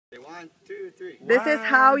1, 2, 3. This is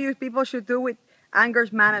how you people should do with anger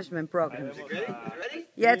management programs. Ready? Is it ready?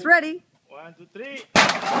 Yeah, it's ready. 1, 2, 3.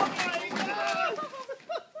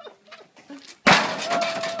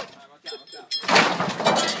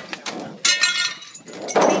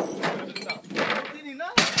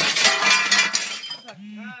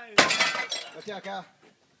 Watch out, Kyle.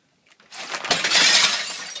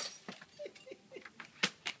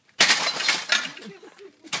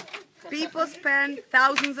 People spend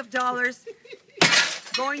thousands of dollars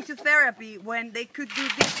going to therapy when they could do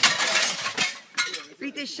this.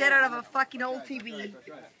 Beat the shit out of a fucking old TV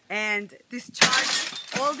and discharge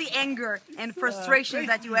all the anger and frustrations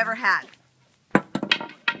that you ever had.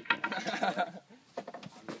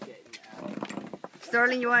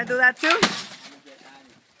 Sterling, you want to do that too?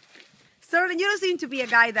 Sterling, you don't seem to be a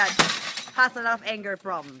guy that has a lot of anger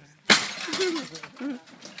problems.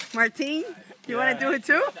 Martin, you want to do it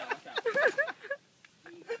too?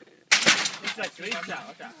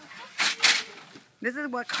 This is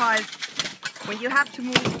what caused when you have to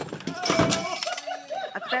move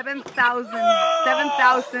a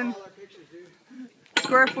 7,000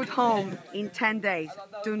 square foot home in 10 days.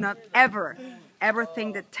 Do not ever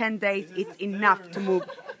think that 10 days is enough to move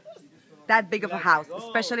that big of a house,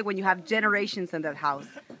 especially when you have generations in that house,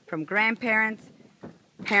 from grandparents,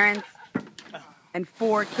 parents, and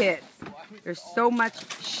 4 kids. There's so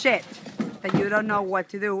much shit that you don't know what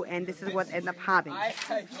to do, and this is what ends up happening. I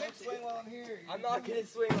can't swing while I'm here. I'm not going to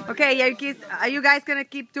swing while Okay, are you guys gonna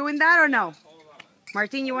keep doing that or no?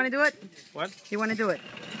 Martin, you want to do it? What? You want to do it?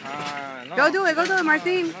 No. Go do it,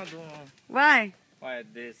 Martin. No. Why? Why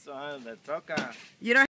this one, the troca? You don't